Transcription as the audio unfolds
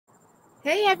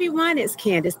Hey everyone, it's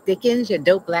Candice Dickens, your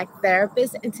dope black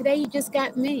therapist, and today you just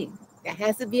got me. That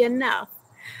has to be enough.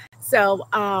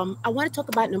 I want to talk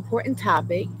about an important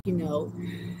topic.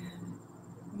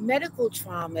 Medical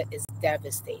trauma is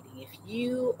devastating. If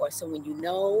you or someone you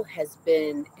know has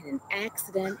been in an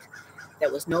accident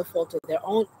that was no fault of their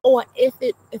own, or if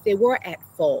they were at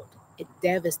fault, it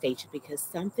devastates you because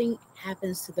something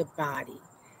happens to the body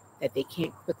that they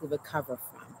can't quickly recover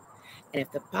from. And if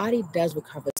the body does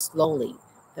recover slowly,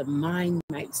 the mind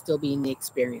might still be in the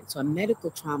experience. So a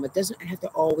medical trauma doesn't have to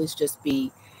always just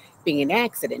be being an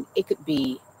accident. It could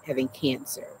be having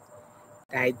cancer,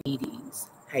 diabetes,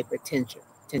 hypertension,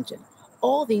 tension.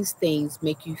 All these things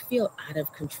make you feel out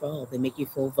of control. They make you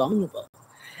feel vulnerable.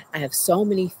 I have so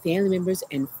many family members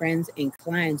and friends and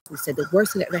clients who said the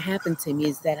worst thing that ever happened to me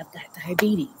is that I've got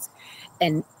diabetes.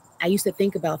 And I used to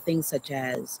think about things such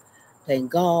as playing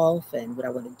golf and what I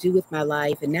want to do with my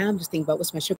life. And now I'm just thinking about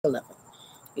what's my sugar level?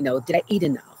 Did I eat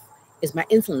enough? Is my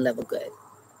insulin level good?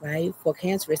 Right? For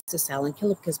cancer, it's a silent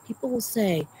killer because people will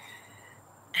say,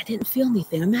 I didn't feel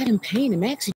anything. I'm not in pain. I'm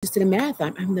actually just in a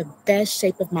marathon. I'm in the best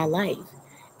shape of my life.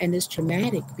 And it's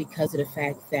traumatic because of the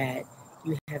fact that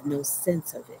you have no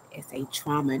sense of it. It's a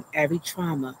trauma, and every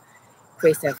trauma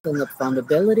creates that feeling of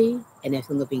vulnerability and that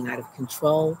feeling of being out of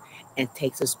control and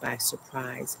takes us by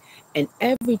surprise. And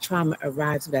every trauma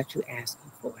arrives without you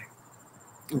asking for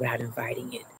it, without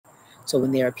inviting it. So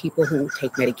when there are people who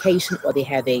take medication or they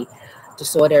have a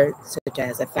disorder such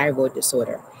as a thyroid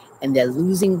disorder and they're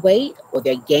losing weight or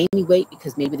they're gaining weight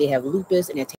because maybe they have lupus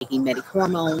and they're taking medic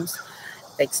hormones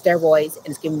like steroids and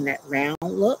it's giving them that round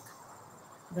look,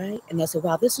 right? And they'll say,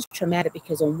 wow, this is traumatic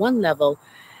because on one level,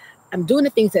 I'm doing the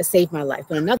things that saved my life.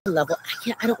 But on another level,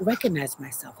 I don't recognize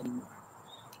myself anymore.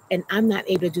 And I'm not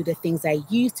able to do the things I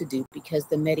used to do because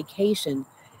the medication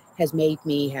has made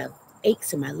me have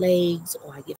aches in my legs,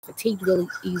 or I get fatigued really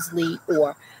easily,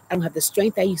 or I don't have the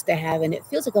strength I used to have, and it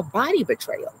feels like a body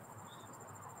betrayal,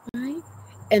 right?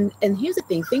 And here's the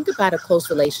thing, think about a close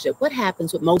relationship. What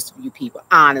happens with most of you people,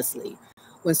 honestly,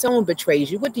 when someone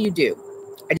betrays you, what do?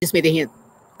 I just made a hint,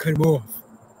 cut them off.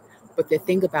 But the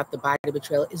thing about the body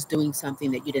betrayal is doing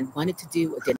something that you didn't want it to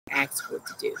do or didn't ask for it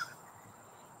to do.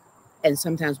 And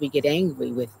sometimes we get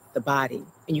angry with the body,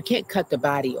 and you can't cut the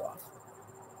body off,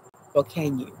 or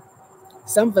can you?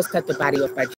 Some of us cut the body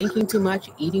off by drinking too much,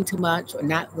 eating too much, or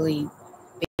not really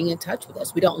being in touch with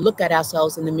us. We don't look at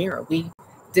ourselves in the mirror. We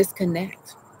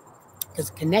disconnect because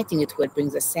connecting it to it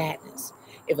brings us sadness.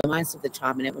 It reminds us of the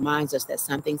trauma, and it reminds us that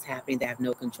something's happening that I have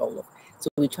no control of. So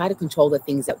we try to control the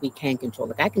things that we can control.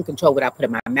 Like I can control what I put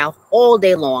in my mouth all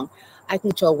day long. I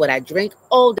can control what I drink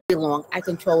all day long. I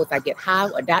control if I get high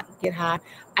or not get high.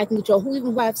 I can control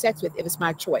who I have sex with if it's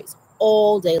my choice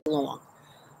all day long.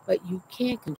 But you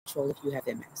can't control if you have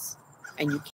MS.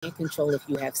 And you can't control if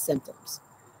you have symptoms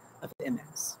of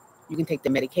MS. You can take the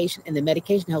medication, and the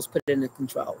medication helps put it under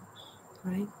control,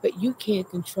 right? But you can't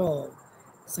control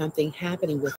something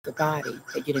happening with the body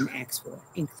that you didn't ask for,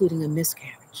 including a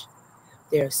miscarriage.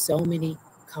 There are so many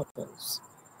couples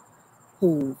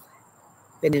who've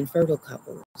been infertile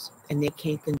couples, and they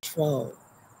can't control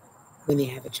when they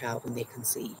have a child, when they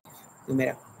conceive. No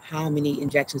matter how many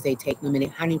injections they take, no matter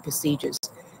how many procedures,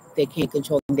 they can't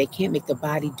control them. They can't make the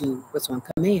body do what's on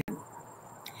command.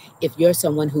 If you're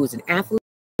someone who's an athlete,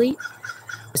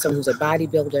 someone who's a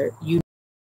bodybuilder, you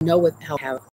know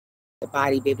how the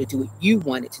body be able to do what you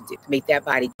want it to do, to make that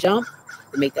body jump,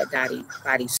 to make that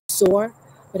body soar.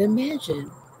 But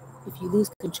imagine if you lose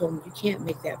control and you can't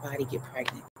make that body get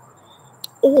pregnant.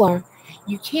 Or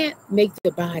you can't make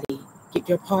the body get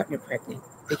your partner pregnant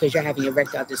because you're having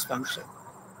erectile dysfunction,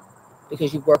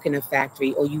 because you work in a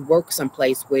factory or you work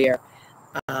someplace where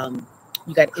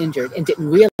you got injured and didn't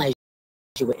realize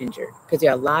you were injured. Because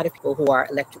there are a lot of people who are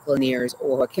electrical engineers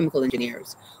or chemical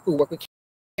engineers who work with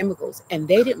chemicals, and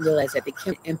they didn't realize that the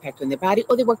chemical impact on their body,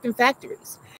 or they worked in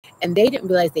factories. And they didn't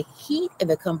realize the heat and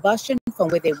the combustion from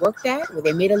where they worked at, where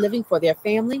they made a living for their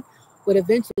family, would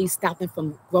eventually stop them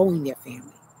from growing their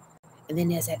family. And then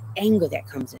there's that anger that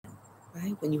comes in,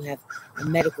 right? When you have a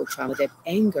medical trauma, that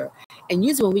anger. And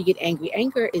usually when we get angry,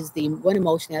 anger is the one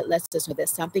emotion that lets us know that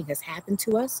something has happened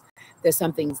to us, that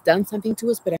something's done something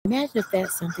to us. But imagine if that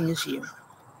something is you,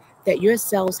 that your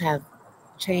cells have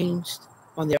changed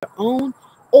on their own,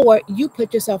 or you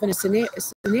put yourself in a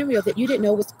scenario that you didn't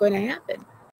know was going to happen.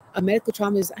 A medical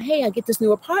trauma is, hey, I get this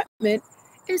new apartment,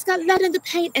 and it's got lead in the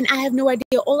paint, and I have no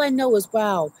idea. All I know is,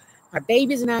 wow, my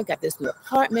babies and I got this new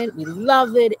apartment. We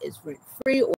love it. It's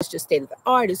rent-free, or it's just state of the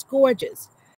art. It's gorgeous.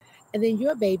 And then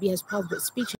your baby has problems with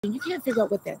speech, and you can't figure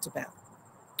out what that's about.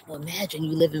 Well, imagine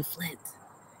you live in Flint,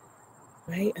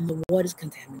 right? And the water's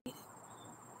contaminated.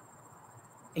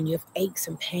 and you have aches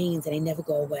and pains and they never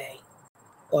go away.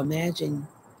 Or imagine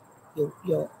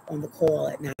you're on the call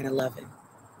at 9/11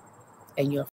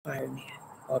 and you're a fireman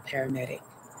or a paramedic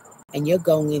and you're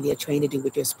going in there trained to do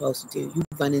what you're supposed to do. You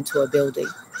run into a building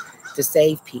to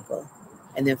save people,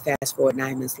 and then fast forward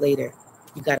 9 months later,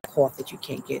 you got a cough that you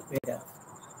can't get rid of.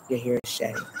 Your hair is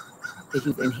shedding because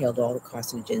you've inhaled all the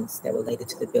carcinogens that related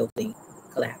to the building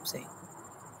collapsing.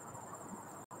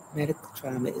 Medical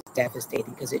trauma is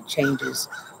devastating because it changes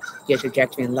your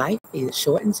trajectory in life. Either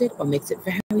shortens it or makes it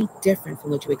very different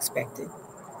from what you expected.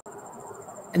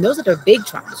 And those are the big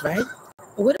traumas, right?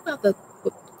 But what about the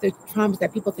traumas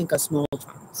that people think are small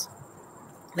traumas?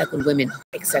 Like when women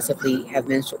excessively have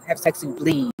sexually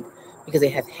bleed because they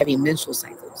have heavy menstrual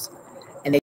cycles.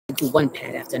 And they do one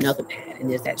pad after another pad. And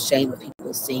there's that shame of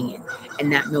people seeing it and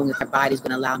not knowing that their body's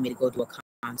going to allow me to go to a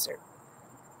concert.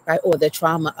 Right? Or the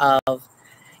trauma of,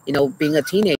 being a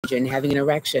teenager and having an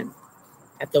erection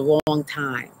at the wrong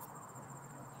time.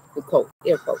 With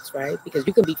air quotes, right? Because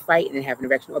you can be frightened and have an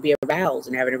erection, or be aroused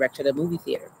and have an erection at a movie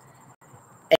theater.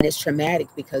 And it's traumatic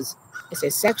because it's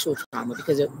a sexual trauma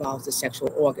because it involves the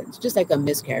sexual organs. Just like a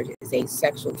miscarriage is a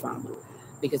sexual trauma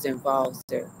because it involves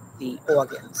the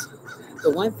organs.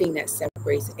 The one thing that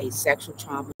separates a sexual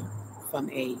trauma from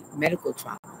a medical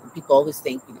trauma, people always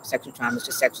think, sexual trauma is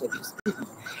just sexual abuse,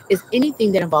 is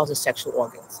anything that involves the sexual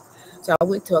organs. So I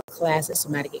went to a class, a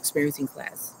somatic experiencing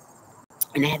class,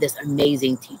 and I had this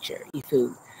amazing teacher,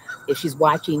 Ifu. If she's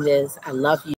watching this, I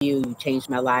love you. You changed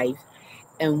my life.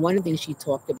 And one of the things she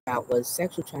talked about was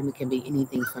sexual trauma can be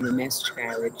anything from a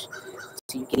miscarriage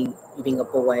to you being a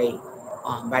boy,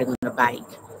 riding on a bike,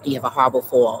 and you have a horrible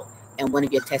fall, and one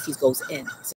of your testes goes in.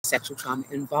 It's a sexual trauma.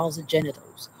 It involves the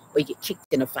genitals, or you get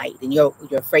kicked in a fight, and you're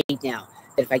afraid now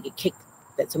that if I get kicked,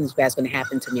 that something bad's going to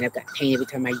happen to me, and I've got pain every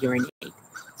time I urinate.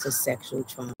 It's a sexual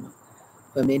trauma.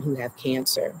 For men who have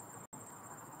cancer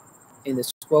in the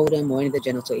scrotum or in the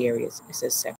genital areas, it's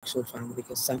a sexual trauma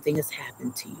because something has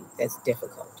happened to you that's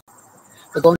difficult.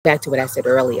 But going back to what I said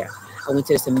earlier, I went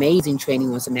to this amazing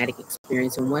training on somatic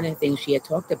experience, and one of the things she had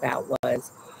talked about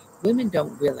was women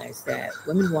don't realize that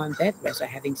women who are on bed rest are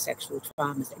having sexual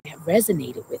traumas, and that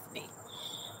resonated with me.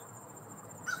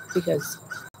 Because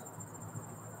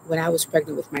when I was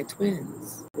pregnant with my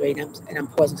twins, right, and I'm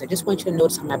pausing, so I just want you to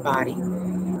notice how my body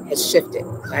has shifted,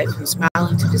 right, from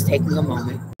smiling to just taking a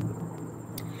moment.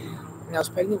 When I was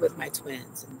pregnant with my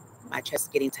twins, and my chest is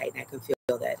getting tight, and I can feel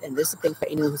that. And this is the thing for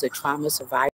anyone who's a trauma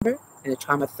survivor and a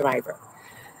trauma thriver,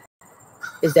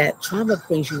 is that trauma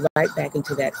brings you right back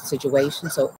into that situation.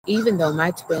 So even though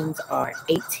my twins are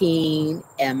 18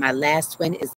 and my last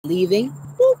twin is leaving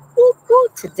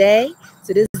today,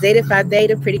 so this is 85 day,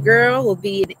 the pretty girl will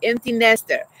be an empty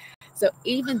nester. So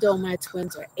even though my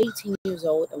twins are 18 years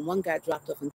old and one got dropped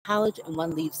off in college and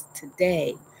one leaves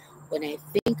today, when I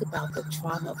think about the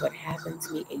trauma of what happened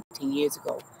to me 18 years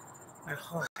ago, my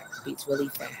heart beats really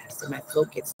fast and my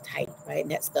throat gets tight, right?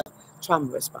 And that's the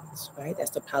trauma response, right?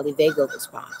 That's the polyvagal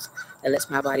response that lets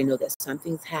my body know that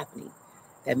something's happening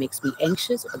that makes me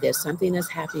anxious, or there's something that's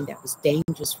happening that was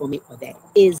dangerous for me, or that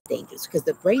is dangerous, because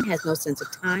the brain has no sense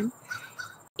of time.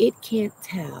 It can't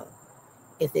tell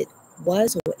if it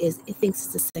was or is. It thinks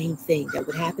it's the same thing. That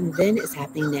what happened then is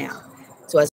happening now.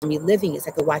 So as I'm reliving, it's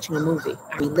like watching a movie.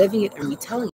 I'm reliving it and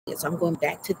retelling it. So I'm going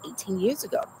back to 18 years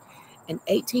ago. And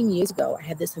 18 years ago, I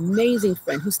had this amazing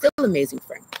friend, who's still an amazing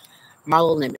friend,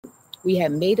 Marlo Lemon. We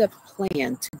had made a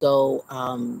plan to go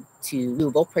we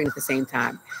were both pregnant at the same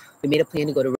time. We made a plan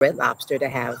to go to Red Lobster to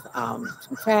have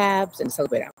some crabs and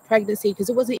celebrate our pregnancy, because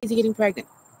it wasn't easy getting pregnant.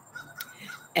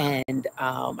 And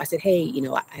I said, hey,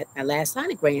 I had my last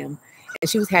sonogram, and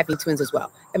she was having twins as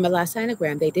well. And my last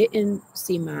sonogram, they didn't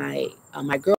see my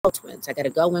girl twins. I got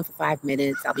to go in for 5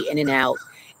 minutes. I'll be in and out,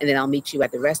 and then I'll meet you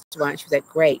at the restaurant. She was like,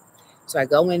 great. So I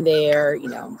go in there,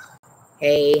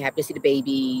 hey, happy to see the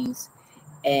babies.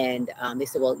 And they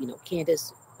said, well,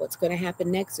 Candice, what's going to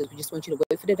happen next is we just want you to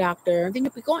wait for the doctor, and then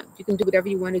you'll be going. You can do whatever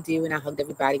you want to do. And I hugged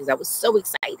everybody because I was so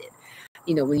excited.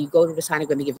 When you go to the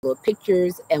sonogram, they give you little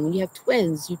pictures. And when you have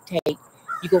twins, you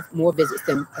go more visits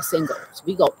than a single. So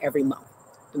we go every month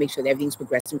to make sure that everything's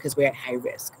progressing, because we're at high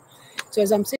risk. So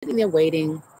as I'm sitting there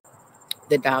waiting,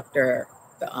 the doctor,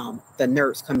 the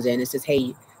nurse comes in and says,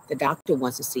 hey, the doctor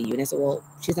wants to see you. And I said, well,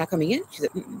 she's not coming in? She said,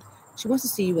 she wants to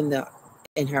see you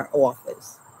in her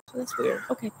office. So that's weird.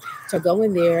 Okay. So I go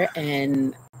in there,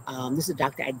 and this is a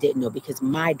doctor I didn't know because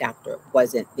my doctor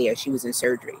wasn't there. She was in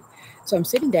surgery. So I'm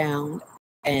sitting down,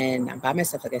 and I'm by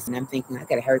myself, like I said, and I'm thinking, I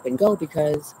got to hurry up and go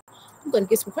because I'm going to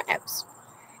get some crabs.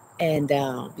 And,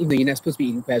 you're not supposed to be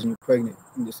eating crabs when you're pregnant,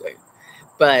 I'm just saying.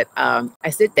 But I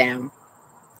sit down,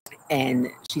 And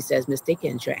she says, Miss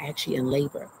Dickens, you're actually in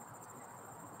labor.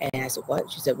 And I said,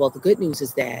 what? She said, well, the good news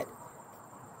is that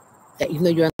even though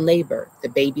you're in labor, the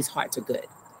baby's hearts are good.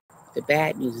 The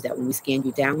bad news is that when we scan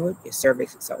you downward, your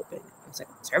cervix is open. I was like,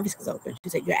 cervix is open? She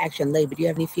said, you're actually in labor. Do you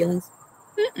have any feelings?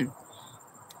 Mm-mm.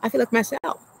 I feel like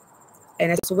myself.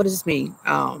 And I said, so what does this mean?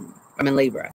 I'm in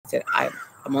labor. I said,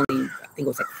 I'm only, I think it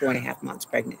was like 4.5 months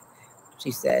pregnant.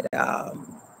 She said,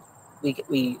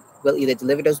 we will either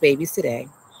deliver those babies today.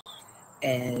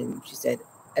 And she said,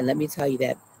 and let me tell you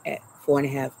that at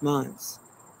 4.5 months,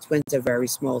 twins are very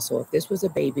small. So if this was a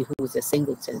baby who was a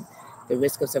singleton, the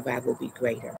risk of survival would be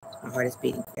greater. My heart is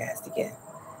beating fast again.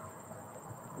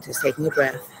 I'm just taking a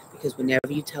breath, because whenever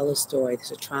you tell a story,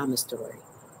 there's a trauma story.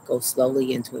 Go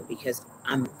slowly into it, because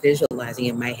I'm visualizing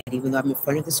in my head, even though I'm in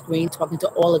front of the screen talking to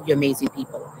all of you amazing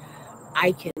people.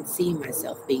 I can see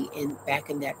myself being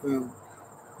back in that room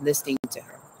listening to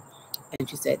her. And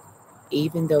she said,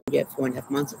 even though you're at 4.5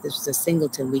 months, if this was a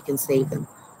singleton, we can save them.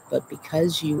 But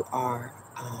because you are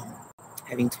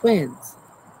having twins,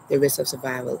 the risk of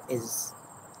survival is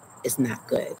not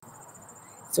good.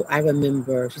 So I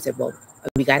remember she said, well,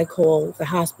 we got to call the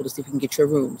hospital to see if we can get your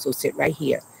room. So sit right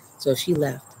here. So she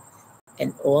left.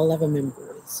 And all I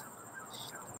remember is,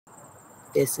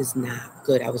 this is not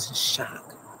good. I was in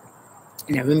shock.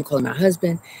 And I remember calling my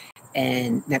husband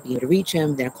and not being able to reach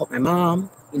him. Then I called my mom.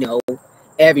 You know,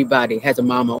 everybody has a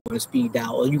mama on a speed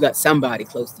dial, or you got somebody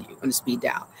close to you on a speed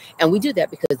dial. And we do that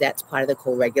because that's part of the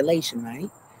co-regulation, right?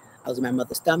 I was in my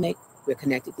mother's stomach. We're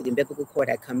connected to the umbilical cord.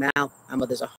 I come out. My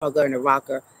mother's a hugger and a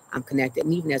rocker. I'm connected.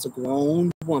 And even as a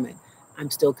grown woman, I'm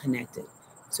still connected.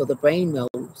 So the brain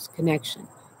knows connection.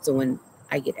 So when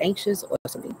I get anxious or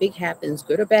something big happens,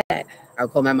 good or bad, I'll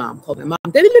call my mom.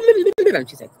 And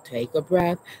she's like, take a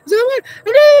breath.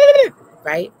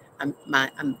 Right?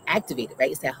 I'm activated,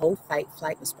 right? It's that whole fight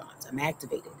flight response. I'm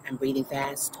activated. I'm breathing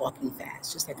fast, talking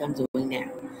fast, just like I'm doing now.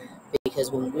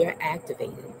 Because when we're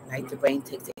activated, right, the brain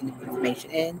takes the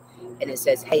information in and it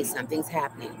says, hey, something's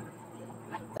happening.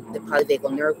 The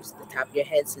polyvagal nerves, the top of your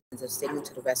head, sends a signal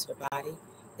to the rest of the body.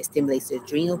 It stimulates the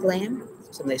adrenal gland,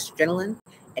 stimulates adrenaline,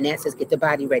 and that says get the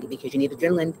body ready, because you need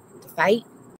adrenaline to fight,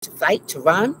 to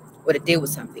run, or to deal with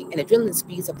something. And adrenaline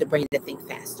speeds up the brain to think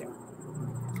faster.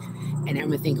 And I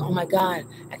remember thinking, oh my God,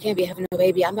 I can't be having a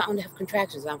baby. I'm not going to have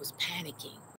contractions. And I was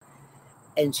panicking.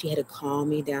 And she had to calm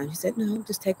me down. She said, no,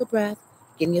 just take a breath.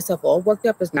 Getting yourself all worked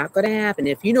up is not going to happen.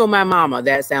 If you know my mama,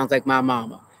 that sounds like my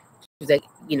mama. She's like,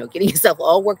 you know, getting yourself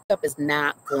all worked up is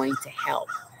not going to help.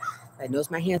 I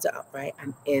notice my hands are up, right?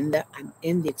 I'm in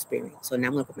the experience. So now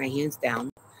I'm going to put my hands down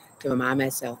to remind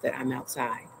myself that I'm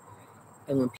outside.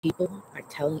 And when people are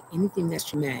telling anything that's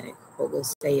traumatic, what we'll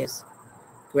say is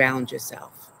ground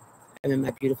yourself. I'm in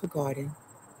my beautiful garden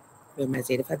with my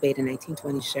Zeta Phi Beta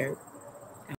 1920 shirt.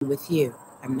 I'm with you.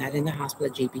 I'm not in the hospital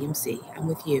at JBMC. I'm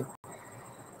with you.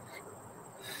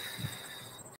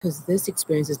 Because this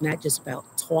experience is not just about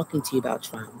talking to you about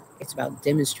trauma. It's about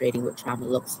demonstrating what trauma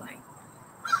looks like,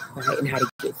 right? And how to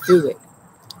get through it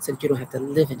so that you don't have to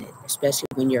live in it, especially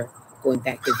when you're going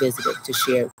back to visit it, to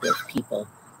share it with people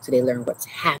so they learn what's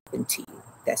happened to you.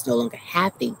 That's no longer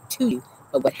happening to you,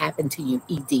 but what happened to you,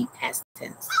 ED, past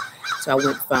tense. So I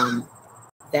went from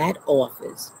that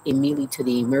office immediately to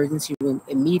the emergency room,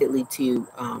 immediately to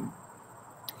a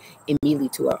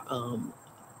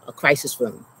crisis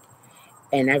room.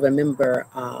 And I remember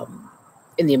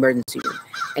in the emergency room,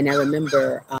 and I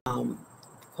remember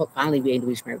finally being able to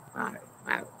reach my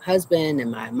husband,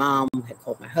 and my mom had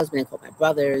called my husband and called my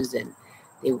brothers, and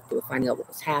they were finding out what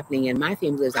was happening. And my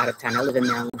family lives out of town. I live in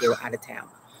Maryland. They were out of town.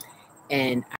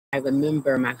 And I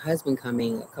remember my husband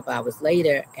coming a couple hours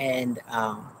later, and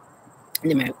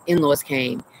then my in-laws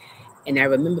came. And I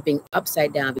remember being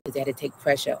upside down because they had to take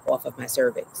pressure off of my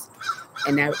cervix.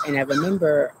 And I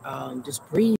remember just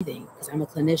breathing, because I'm a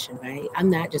clinician, right? I'm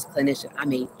not just a clinician.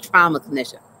 I'm a trauma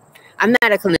clinician. I'm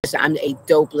not a clinician. I'm a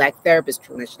dope Black therapist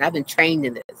clinician. I've been trained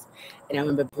in this. And I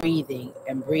remember breathing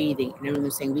and breathing. And I remember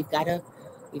saying, we've got to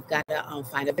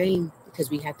find a vein, because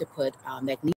we have to put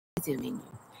magnesium in you.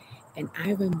 And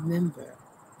I remember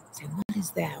saying, what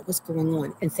is that? What's going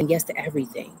on? And saying yes to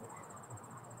everything.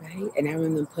 Right? And I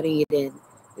remember putting it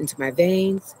into my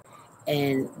veins.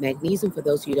 And magnesium, for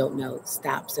those of you who don't know,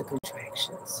 stops the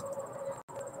contractions.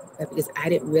 But because I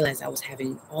didn't realize I was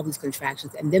having all these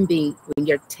contractions. And then when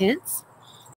you're tense,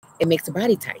 it makes the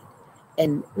body tight.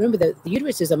 And remember, the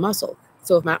uterus is a muscle.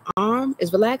 So if my arm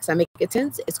is relaxed, I make it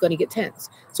tense, it's going to get tense.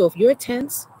 So if you're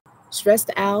tense, stressed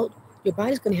out, your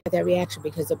body's going to have that reaction,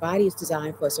 because the body is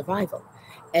designed for survival.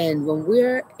 And when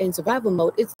we're in survival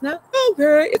mode, it's not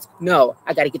okay. It's no,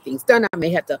 I got to get things done. I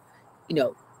may have to,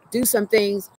 do some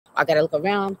things, I got to look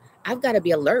around. I've got to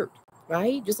be alert,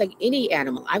 right? Just like any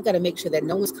animal, I've got to make sure that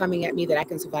no one's coming at me, that I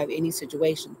can survive any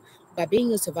situation. By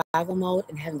being in survival mode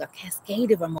and having a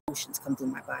cascade of emotions come through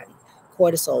my body,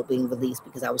 cortisol being released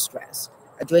because I was stressed,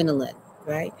 adrenaline,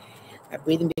 right? My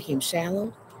breathing became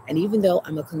shallow. And even though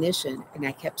I'm a clinician and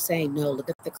I kept saying, no, look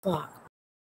at the clock,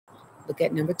 look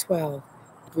at number 12,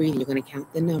 breathe, you're going to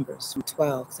count the numbers from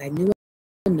 12. Because I knew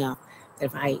enough that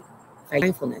if I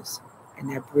mindfulness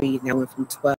and I breathe, and I went from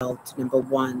 12 to number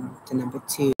 1 to number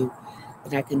 2,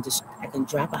 then I can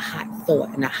drop a hot thought.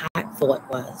 And the hot thought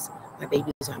was, my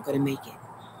babies aren't going to make it.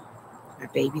 My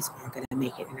babies aren't going to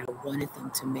make it. And I wanted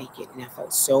them to make it. And I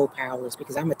felt so powerless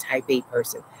because I'm a type A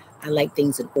person. I like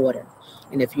things in order.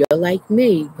 And if you're like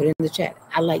me, put it in the chat.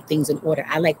 I like things in order.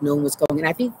 I like knowing what's going on. And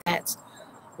I think that's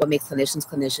what makes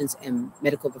clinicians, and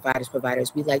medical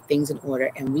providers. We like things in order,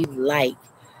 and we like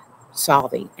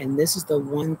solving. And this is the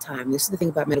one time, this is the thing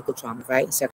about medical trauma,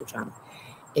 right? Sexual trauma.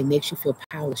 It makes you feel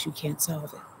powerless. You can't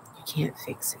solve it. You can't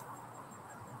fix it.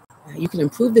 You can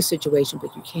improve the situation,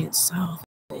 but you can't solve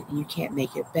it. And you can't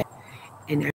make it better.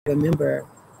 And I remember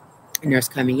a nurse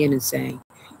coming in and saying,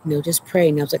 just pray.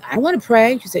 And I was like, I want to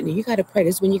pray. She said, no, you got to pray.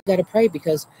 This is when you got to pray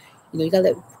because, you got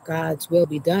to let God's will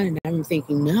be done. And I'm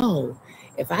thinking, no,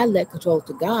 if I let control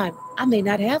to God, I may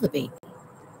not have a baby.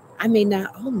 I may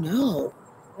not, oh no,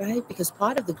 right? Because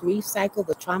part of the grief cycle,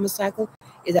 the trauma cycle,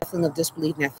 is that feeling of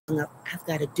disbelief and that feeling of, I've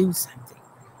got to do something,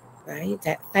 right?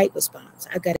 That fight response.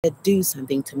 I've got to do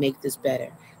something to make this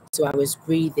better. So I was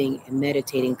breathing and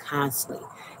meditating constantly.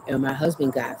 And when my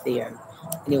husband got there,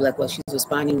 and they were like, well, she's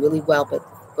responding really well, but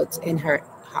what's in her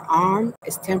arm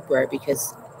is temporary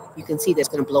because you can see that's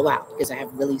going to blow out because I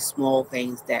have really small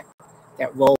veins that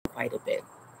roll quite a bit.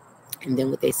 And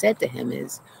then what they said to him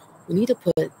is, we need to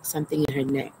put something in her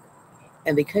neck.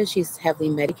 And because she's heavily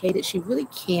medicated, she really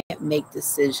can't make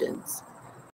decisions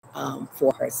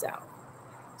for herself.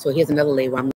 So here's another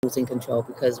layer where I'm losing control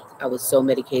because I was so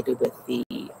medicated with the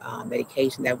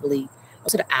medication that really, I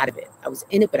was sort of out of it. I was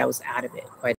in it, but I was out of it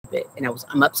quite a bit. And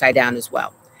I'm upside down as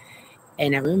well.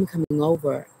 And I remember coming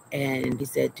over and he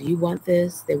said, do you want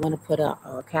this? They want to put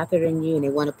a catheter in you and they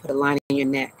want to put a line in your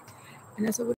neck. And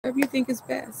I said, whatever you think is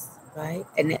best, right?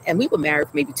 And we were married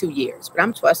for maybe 2 years, but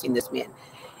I'm trusting this man.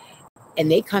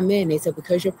 And they come in, they said,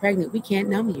 because you're pregnant, we can't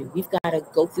numb you. We've got to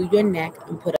go through your neck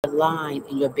and put a line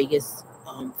in your biggest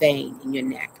vein in your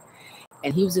neck.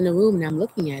 And he was in the room and I'm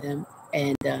looking at him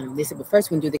and they said, but first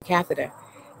we're going to do the catheter.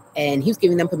 And he was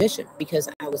giving them permission because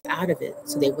I was out of it.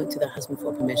 So they went to the husband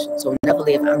for permission. So another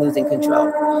layer of I'm losing control.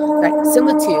 Right?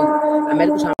 Similar to a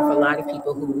medical trauma for a lot of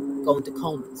people who go into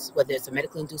comas, whether it's a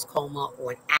medically-induced coma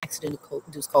or an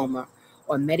accident-induced coma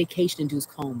or medication-induced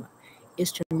coma.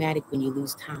 It's traumatic when you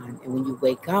lose time. And when you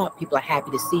wake up, people are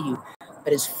happy to see you.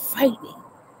 But it's frightening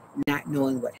not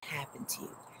knowing what happened to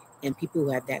you. And people who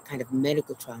have that kind of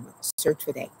medical trauma search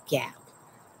for that gap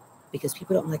because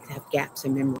people don't like to have gaps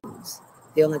in memories.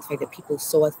 They don't like the fact that people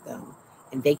saw them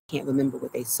and they can't remember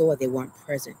what they saw. They weren't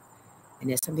present. And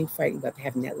there's something frightening about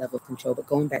having that level of control. But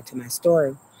going back to my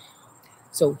story,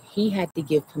 so he had to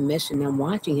give permission. I'm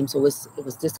watching him. So it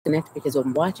was disconnected because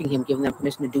I'm watching him giving them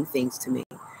permission to do things to me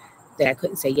that I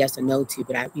couldn't say yes or no to.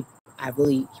 But we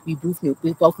both knew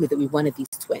that we wanted these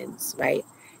twins, right?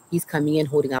 He's coming in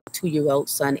holding our 2-year-old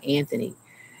son, Anthony.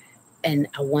 And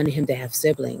I wanted him to have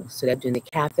siblings. So they're doing the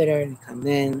catheter and come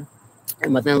in.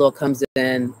 And mother-in-law comes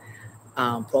in,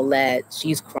 Paulette,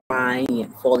 she's crying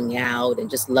and falling out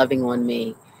and just loving on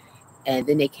me. And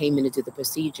then they came in to do the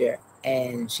procedure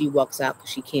and she walks out because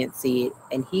she can't see it.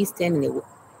 And he's standing there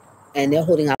and they're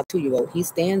holding our 2-year-old. He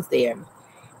stands there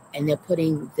and they're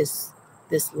putting this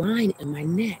line in my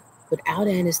neck without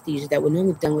anesthesia that would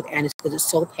normally be done with anesthesia because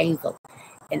it's so painful.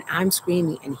 And I'm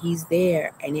screaming and he's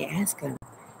there and they ask him,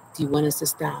 do you want us to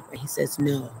stop? And he says,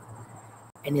 no.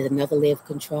 And there's another layer of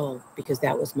control because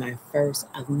that was my first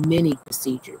of many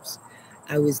procedures.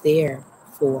 I was there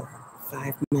for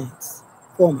 4 months,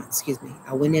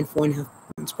 I went in 4.5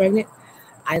 months pregnant.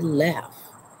 I left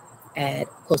at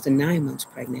close to 9 months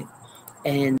pregnant.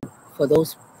 And for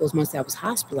those months I was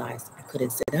hospitalized, I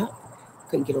couldn't sit up,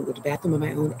 couldn't get over the bathroom on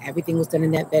my own. Everything was done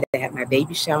in that bed. I had my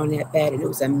baby shower in that bed and it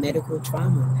was a medical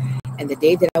trauma. And the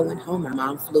day that I went home, my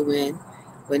mom flew in,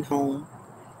 went home,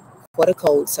 caught a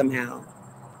cold somehow,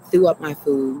 threw up my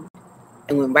food,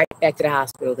 and went right back to the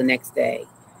hospital the next day.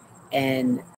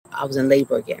 And I was in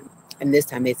labor again. And this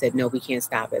time they said, no, we can't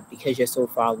stop it because you're so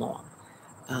far along.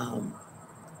 And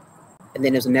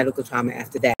then there's a medical trauma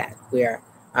after that where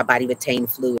my body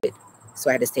retained fluid. So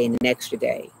I had to stay in an extra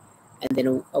day. And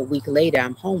then a week later,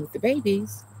 I'm home with the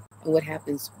babies. And what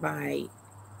happens? My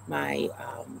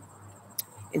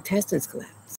intestines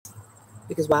collapse.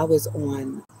 because while I was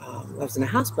in the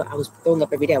hospital, I was throwing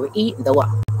up every day. I would eat and throw up,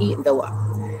 eat and throw up.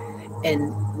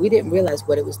 And we didn't realize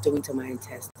what it was doing to my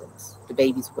intestines, the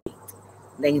baby's weight,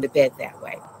 laying in the bed that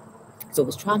way. So it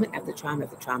was trauma after trauma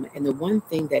after trauma. And the one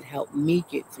thing that helped me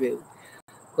get through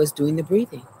was doing the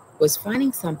breathing, was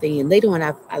finding something. And later on,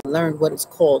 I learned what it's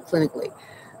called clinically,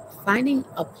 finding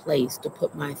a place to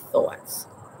put my thoughts,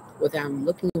 whether I'm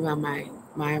looking around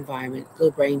my environment,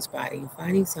 little brain spotting,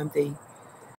 finding something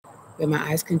where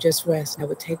my eyes can just rest. And I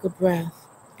would take a breath.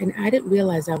 And I didn't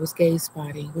realize I was gaze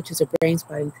spotting, which is a brain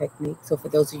spotting technique. So for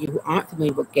those of you who aren't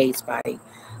familiar with gaze spotting,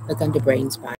 look under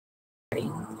brain spotting.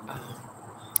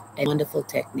 A wonderful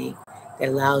technique that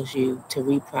allows you to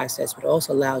reprocess, but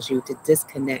also allows you to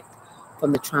disconnect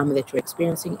from the trauma that you're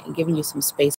experiencing and giving you some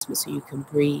space so you can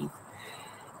breathe.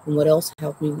 And what else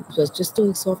helped me was just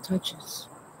doing soft touches,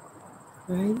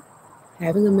 right?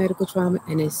 Having a medical trauma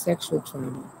and a sexual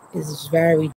trauma is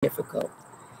very difficult.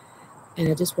 And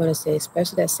I just want to say,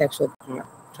 especially that sexual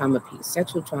trauma piece,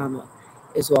 sexual trauma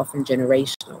is often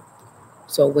generational.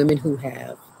 So women who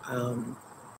have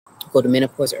go to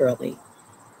menopause early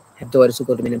have daughters who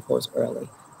go to menopause early.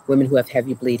 Women who have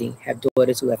heavy bleeding have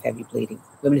daughters who have heavy bleeding.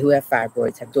 Women who have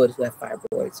fibroids have daughters who have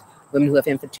fibroids. Women who have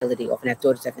infertility often have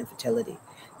daughters who have infertility.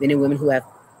 Men and women who have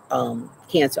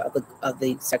cancer of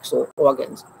the sexual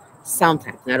organs,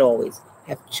 sometimes, not always,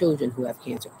 have children who have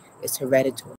cancer. It's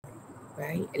hereditary,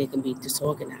 right? And it can be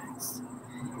disorganized.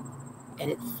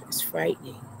 And it's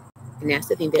frightening. And that's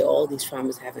the thing that all these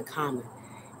traumas have in common,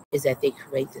 is that they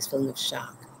create this feeling of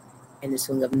shock and this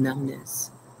feeling of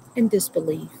numbness and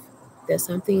disbelief that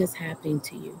something is happening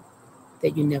to you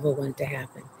that you never wanted to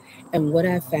happen. And what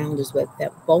I found is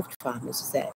that both traumas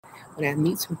is that when I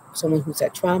meet someone who's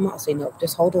at trauma, I'll say, no,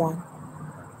 just hold on.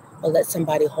 Or let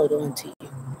somebody hold on to you.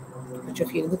 Put your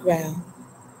feet on the ground.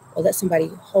 Or let somebody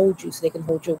hold you so they can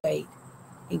hold your weight.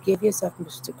 And give yourself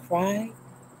permission to cry.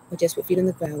 Or just with feet on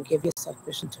the ground, give yourself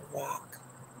permission to rock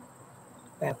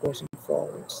backwards and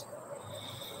forwards.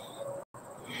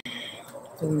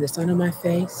 Feeling the sun on my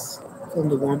face, feeling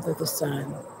the warmth of the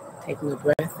sun, taking a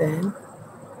breath in,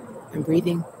 and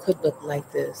breathing could look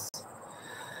like this.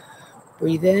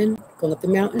 Breathe in, going up the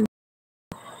mountain,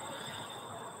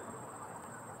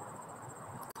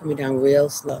 coming down real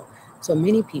slow. So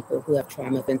many people who have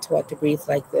trauma have been taught to breathe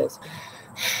like this.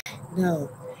 No,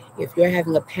 if you're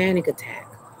having a panic attack,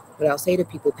 what I'll say to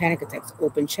people, panic attacks,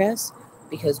 open chest,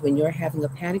 because when you're having a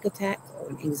panic attack or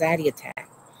an anxiety attack,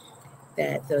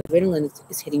 that the adrenaline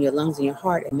is hitting your lungs and your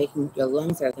heart and making your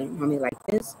lungs that are normally like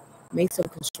this, makes them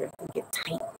constrict and get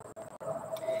tight.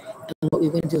 And what we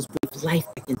want to do is breathe life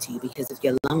back into you, because if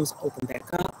your lungs open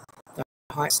back up, the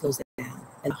heart slows down.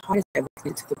 And the heart is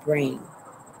directed to the brain,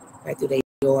 right through the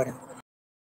aorta.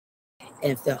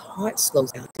 And if the heart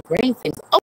slows down, the brain thinks,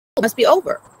 oh, it must be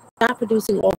over. Stop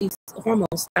producing all these hormones,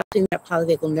 stop putting that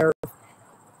polyvagal nerve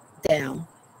down,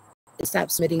 and stop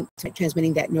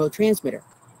transmitting that neurotransmitter,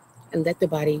 and let the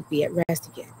body be at rest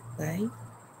again, right?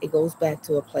 It goes back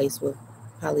to a place with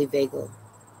polyvagal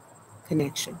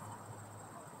connection,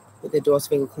 where the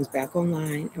dorsal vagal comes back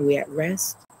online, and we're at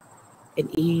rest and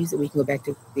ease, and we can go back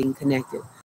to being connected.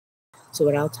 So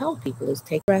what I'll tell people is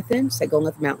take a breath in, say going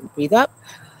up the mountain, breathe up,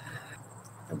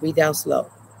 and breathe out slow.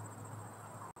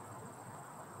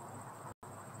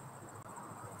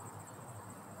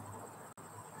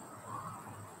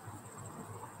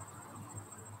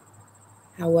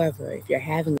 However, if you're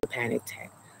having a panic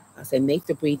attack, I'll say make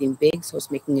the breathing big, so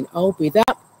it's making an O, breathe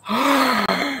up,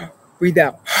 breathe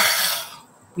out,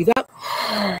 breathe up.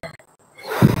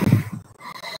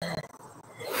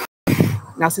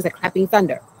 Now since like clapping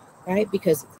thunder, right?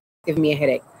 Because it's giving me a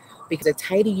headache. Because the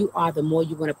tighter you are, the more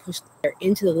you want to push air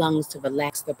into the lungs to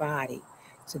relax the body.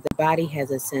 So the body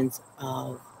has a sense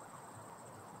of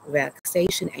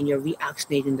relaxation, and you're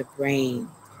reoxygenating the brain,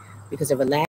 because a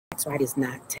relaxed body is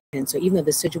not tense. So even though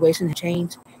the situation has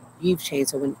changed, you've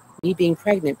changed. So when me being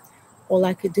pregnant, all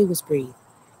I could do was breathe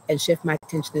and shift my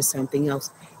attention to something else.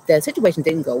 The situation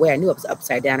didn't go away. I knew I was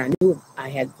upside down. I knew I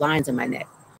had lines on my neck.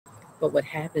 But what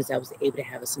happened is I was able to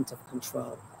have a sense of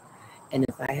control. And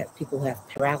if I have people who have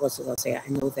paralysis, I'll say, I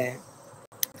know that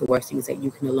the worst thing is that you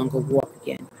can no longer walk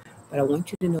again. But I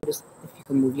want you to notice if you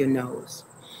can move your nose.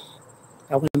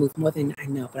 I want to move more than I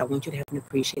know, but I want you to have an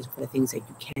appreciation for the things that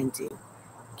you can do.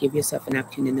 Give yourself an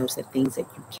opportunity to notice the things that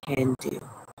you can do.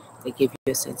 They give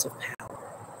you a sense of power.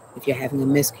 If you're having a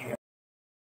miscarriage,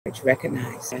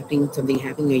 recognize something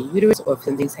happening in your uterus, or if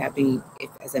something's happening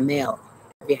as a male.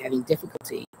 If you're having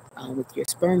difficulty with your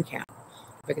sperm count,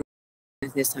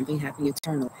 recognize there's something happening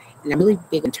internal. And I'm really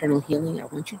big internal healing. I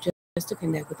want you just to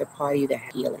connect with the part of you that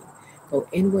has healing. Go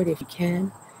inward if you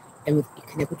can, and you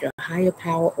connect with your higher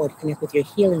power or to connect with your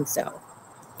healing self.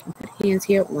 You put hands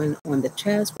here, one on the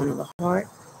chest, one on the heart,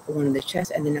 one on the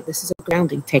chest, and then this is a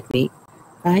grounding technique,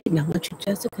 right? Now I want you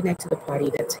just to connect to the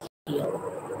party that's healed,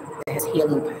 that has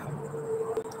healing power.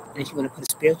 And if you want to put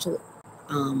a spiritual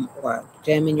or a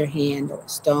gem in your hand or a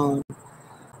stone,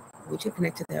 would you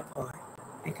connect to that part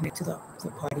and connect to the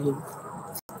party?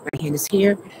 My hand is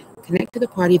here. Connect to the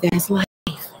party that has life.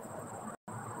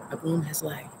 A room has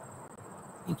life.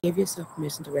 And give yourself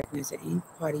permission to recognize that any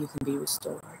part of you can be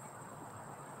restored.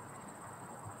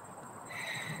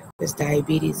 There's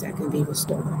diabetes that can be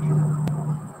restored.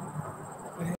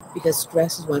 Right? Because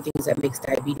stress is one of the things that makes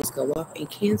diabetes go up, and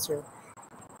cancer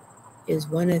is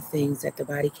one of the things that the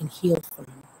body can heal from.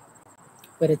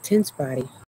 But a tense body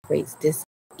creates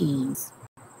dis-ease,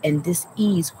 and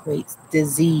dis-ease creates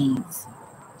disease.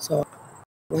 So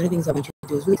one of the things I want you to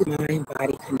do is really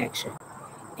mind-body connection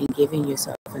and giving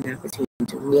yourself an opportunity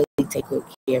to really take good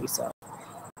care of yourself.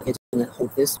 You're doing it,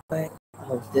 hold this way,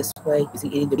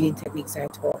 using any of the breathing techniques I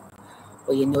taught,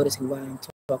 or you're noticing while I'm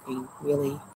talking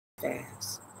really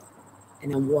fast,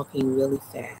 and I'm walking really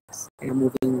fast, and I'm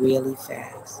moving really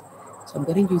fast. So I'm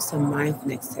going to use some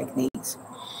mindfulness techniques.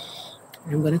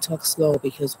 And I'm going to talk slow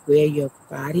because where your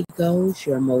body goes,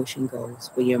 your emotion goes.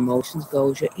 Where your emotions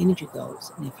goes, your energy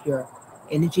goes. And if your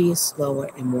energy is slower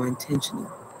and more intentional,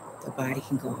 the body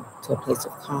can go to a place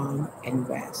of calm and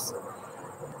rest.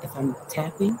 If I'm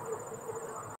tapping,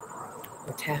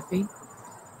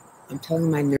 I'm telling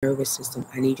my nervous system,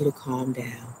 I need you to calm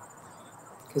down.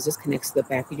 Because this connects to the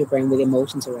back of your brain where the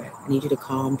emotions are at. I need you to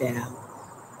calm down.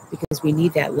 Because we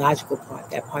need that logical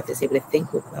part, that part that's able to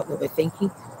think about what we're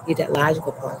thinking. We need that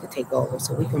logical part to take over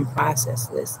so we can process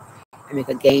this and make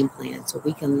a game plan so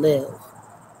we can live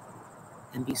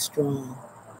and be strong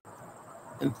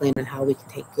and plan on how we can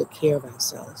take good care of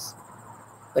ourselves.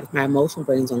 But if my emotional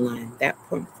brain's online, that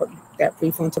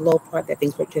prefrontal lobe part that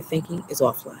thinks what you're thinking is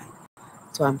offline.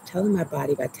 So I'm telling my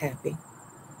body by tapping,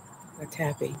 that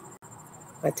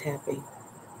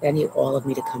I need all of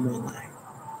me to come online.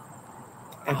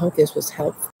 I hope this was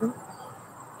helpful.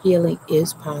 Healing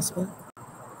is possible,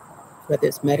 whether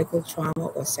it's medical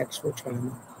trauma or sexual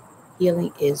trauma.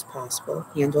 Healing is possible.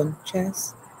 Hand on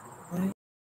chest, right?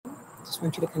 Just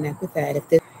want you to connect with that. If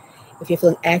you're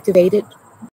feeling activated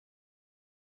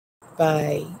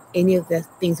by any of the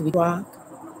things that we rock,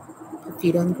 put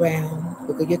feet on the ground,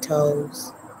 wiggle your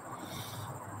toes,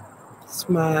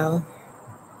 smile.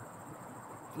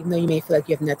 Even though you may feel like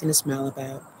you have nothing to smile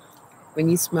about, when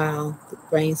you smile, the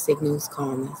brain signals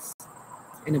calmness,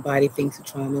 and the body thinks the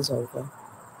trauma is over.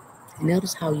 And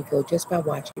notice how you feel just by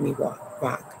watching me rock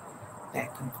back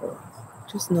and forth.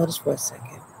 Just notice for a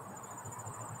second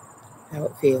how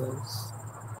it feels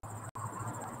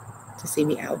to see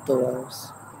me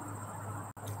outdoors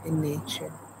in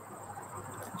nature,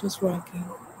 just rocking.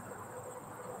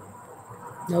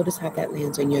 Notice how that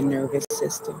lands on your nervous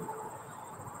system.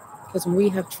 Because when we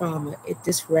have trauma, it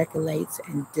dysregulates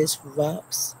and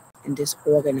disrupts and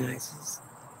disorganizes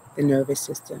the nervous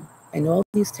system. And all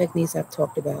these techniques I've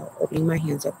talked about, opening my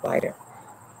hands up wider,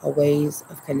 are ways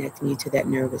of connecting you to that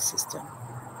nervous system.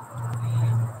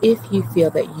 If you feel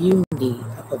that you need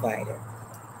a provider,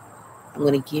 I'm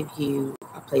going to give you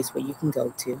a place where you can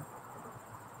go to.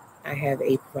 I have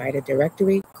a provider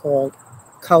directory called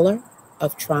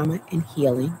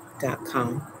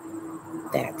coloroftraumaandhealing.com.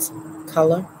 That's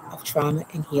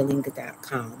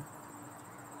coloroftraumaandhealing.com.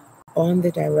 On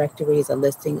the directory is a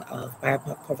listing of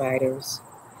BIPOC providers,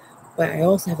 but I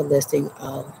also have a listing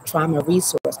of trauma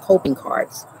resource coping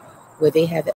cards where they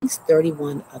have at least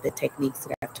 31 of the techniques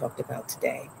that I've talked about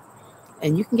today.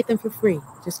 And you can get them for free.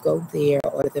 Just go there,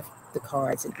 order the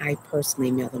cards, and I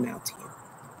personally mail them out to you.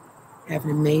 Have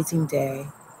an amazing day.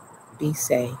 Be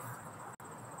safe.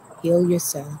 Heal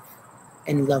yourself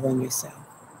and love on yourself.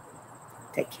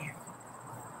 Take care.